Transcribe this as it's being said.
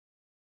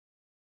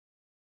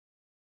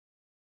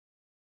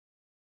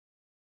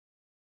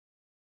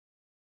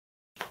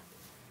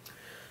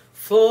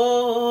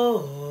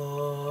For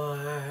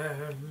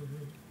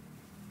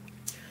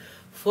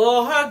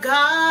God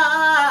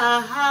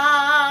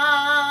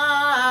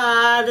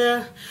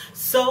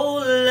so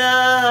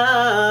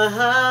loved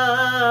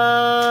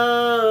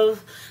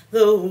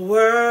the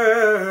world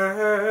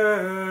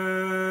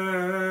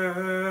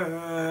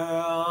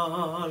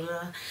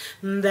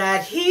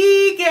that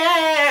he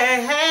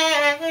gave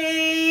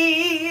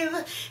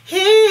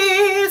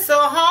his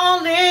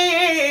only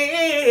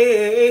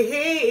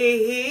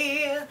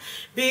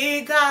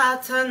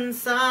begotten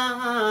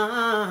Son,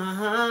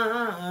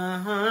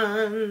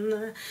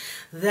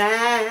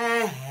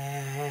 that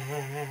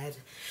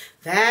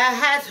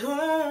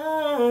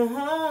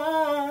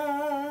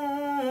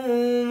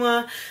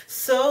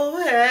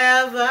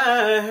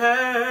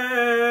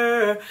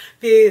whomsoever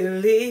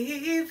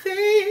believeth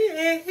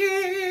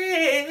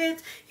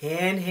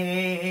in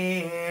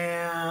him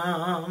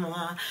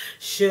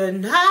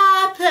should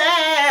not perish,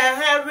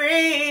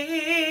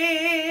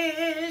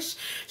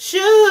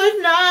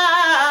 should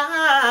not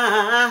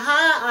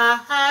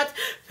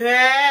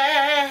perish,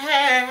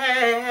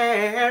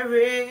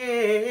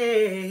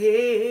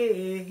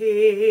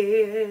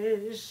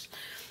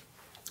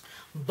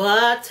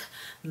 but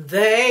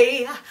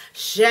they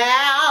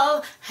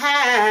shall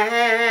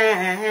have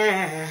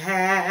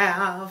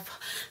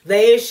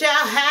everlasting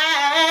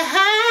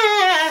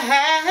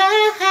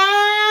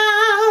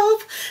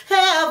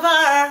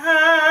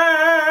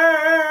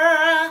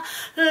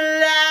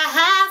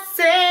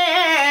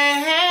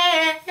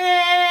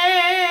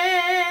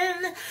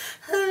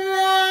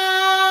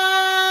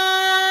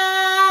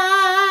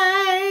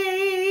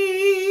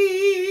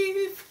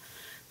life.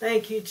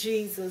 Thank you,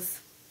 Jesus.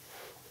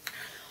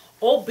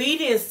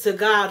 Obedience to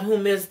God,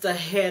 whom is the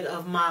head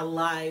of my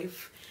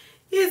life.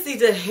 Is he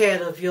the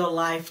head of your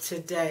life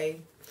today?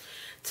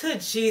 To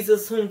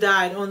Jesus, whom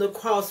died on the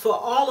cross for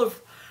all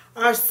of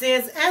our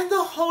sins, and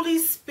the Holy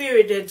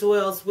Spirit that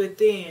dwells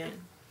within.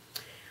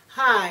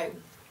 Hi,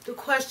 the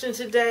question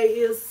today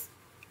is,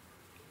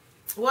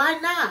 why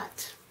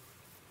not?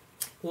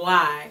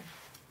 Why?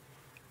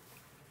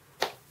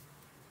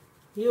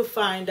 You'll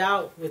find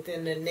out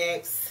within the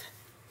next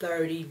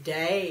 30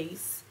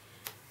 days.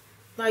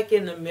 Like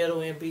in the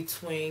middle, in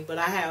between, but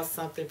I have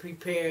something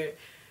prepared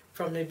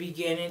from the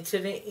beginning to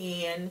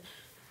the end.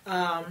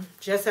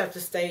 Just have to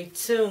stay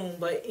tuned.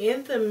 But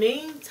in the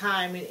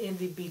meantime and in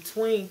the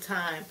between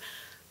time,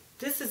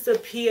 this is the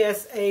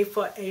PSA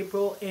for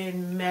April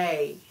and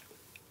May.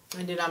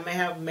 And then I may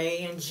have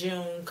May and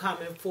June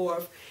coming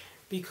forth,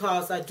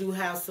 because I do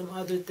have some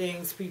other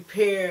things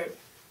prepared,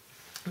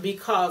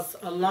 because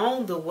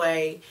along the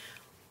way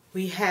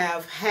we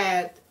have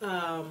had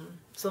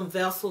some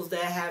vessels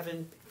that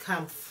haven't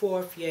come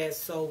forth yet,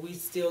 so we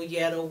still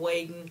yet are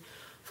waiting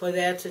for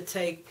that to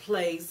take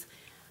place.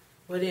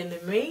 But in the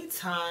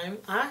meantime,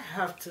 I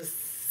have to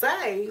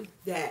say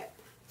that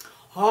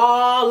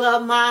all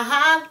of my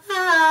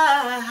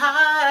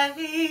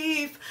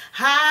life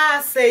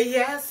I say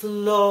yes,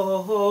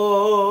 Lord.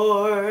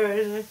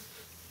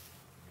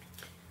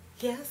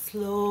 Yes,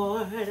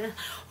 Lord.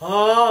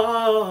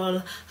 All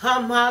of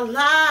my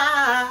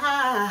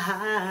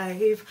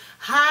life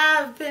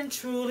I've been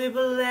truly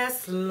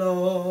blessed,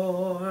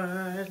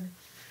 Lord.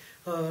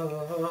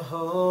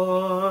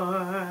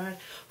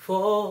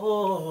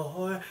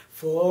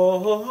 For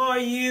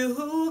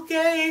you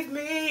gave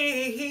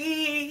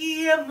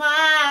me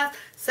my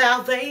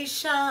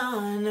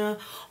salvation.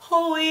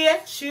 Oh,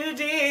 yes, you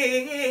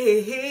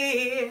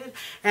did.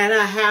 And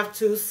I have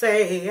to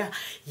say,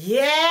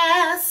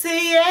 yes,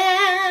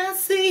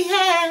 yes, yes,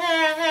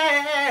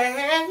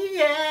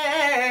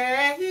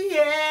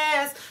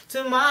 yes,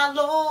 to my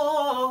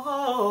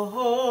Lord.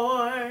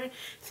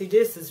 See,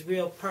 this is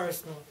real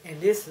personal,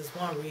 and this is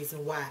one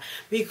reason why.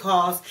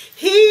 Because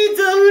he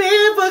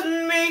delivered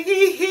me,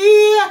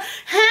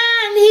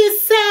 and he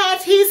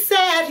set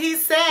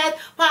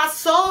my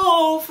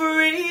soul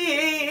free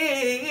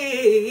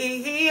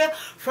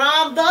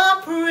from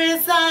the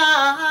prisons,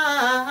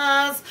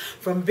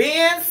 from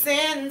being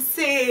sin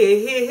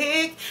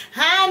sick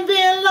and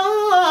being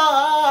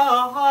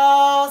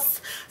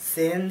lost,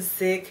 sin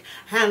sick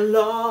and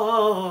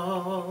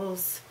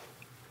lost.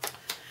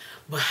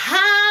 But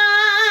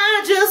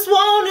I just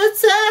want to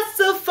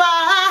testify,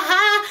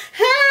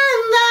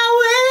 and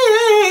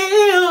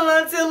I will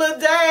until the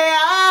day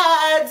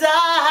I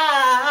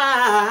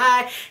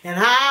die. And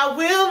I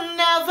will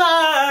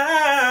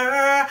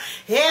never,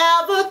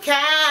 ever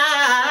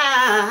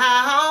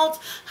count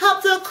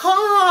up the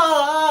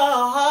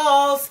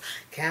cost.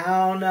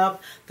 Count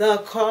up the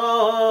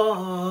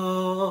cost.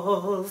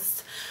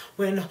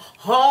 When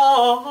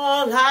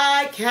all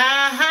I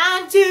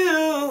can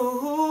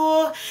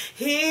do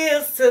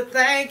is to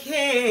thank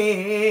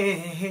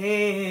him,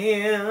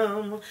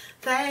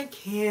 thank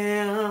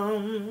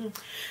him.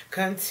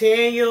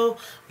 Continue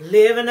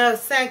living a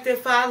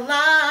sanctified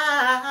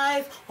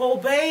life,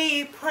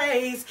 obey,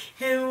 praise,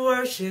 and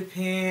worship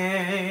him.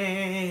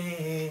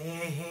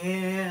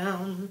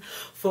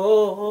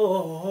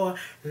 For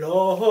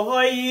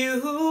Lord,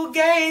 you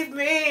gave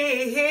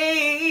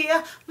me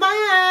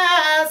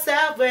my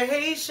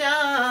salvation.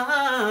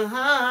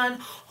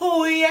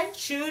 Oh,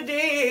 yes, you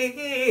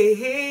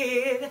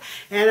did.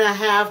 And I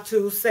have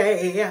to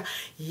say,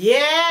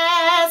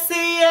 yes,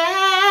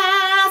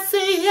 yes, yes,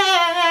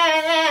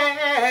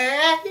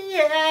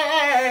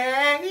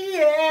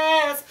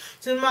 yes,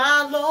 to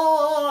my Lord.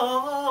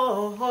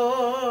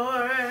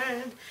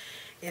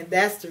 And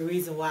that's the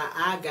reason why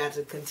I got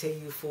to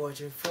continue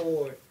forging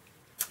forward.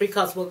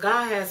 Because what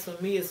God has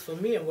for me is for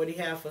me, and what He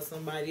has for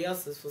somebody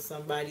else is for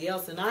somebody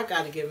else. And I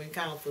got to give an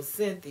account for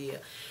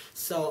Cynthia.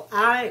 So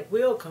I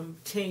will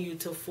continue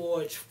to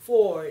forge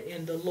forward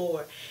in the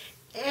Lord.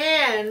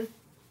 And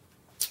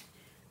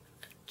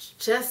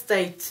just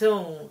stay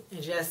tuned.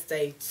 And just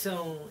stay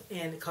tuned.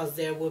 And because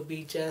there will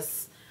be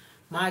just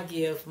my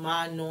gift,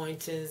 my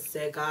anointings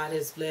that God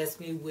has blessed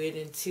me with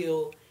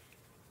until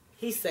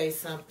He says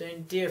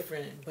something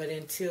different. But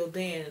until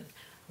then,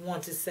 I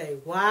want to say,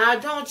 why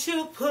don't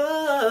you put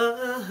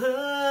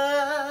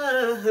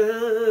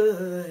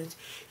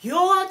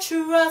your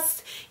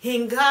trust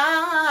in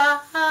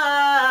God?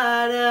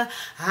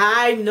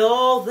 I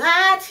know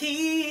that He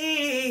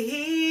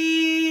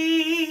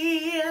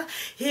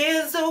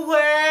is the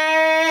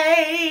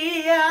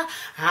way.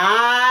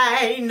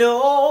 I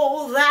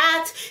know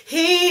that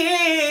He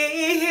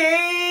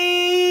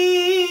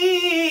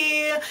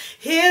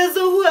is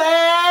the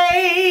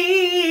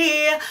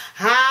way.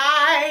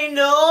 I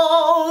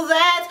know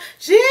that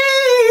Jesus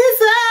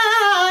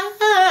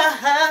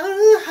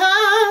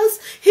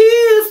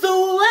is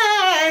the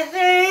way.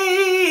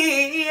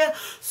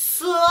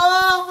 So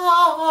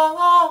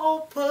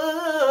put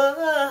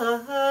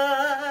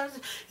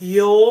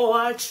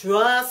your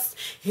trust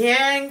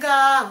in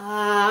God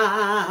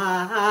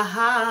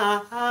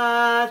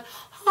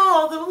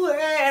all the way.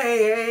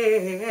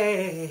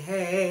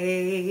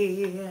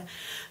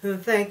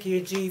 Thank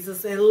you,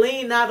 Jesus. And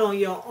lean not on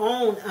your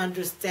own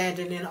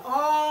understanding. In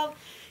all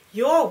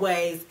your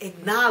ways,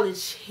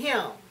 acknowledge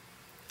Him,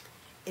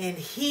 and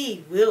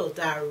He will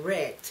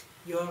direct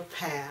your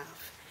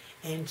path.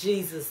 In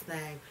Jesus'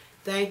 name,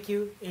 thank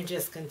you, and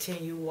just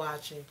continue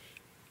watching.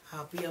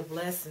 I'll be a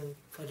blessing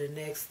for the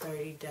next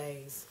 30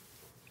 days.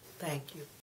 Thank you.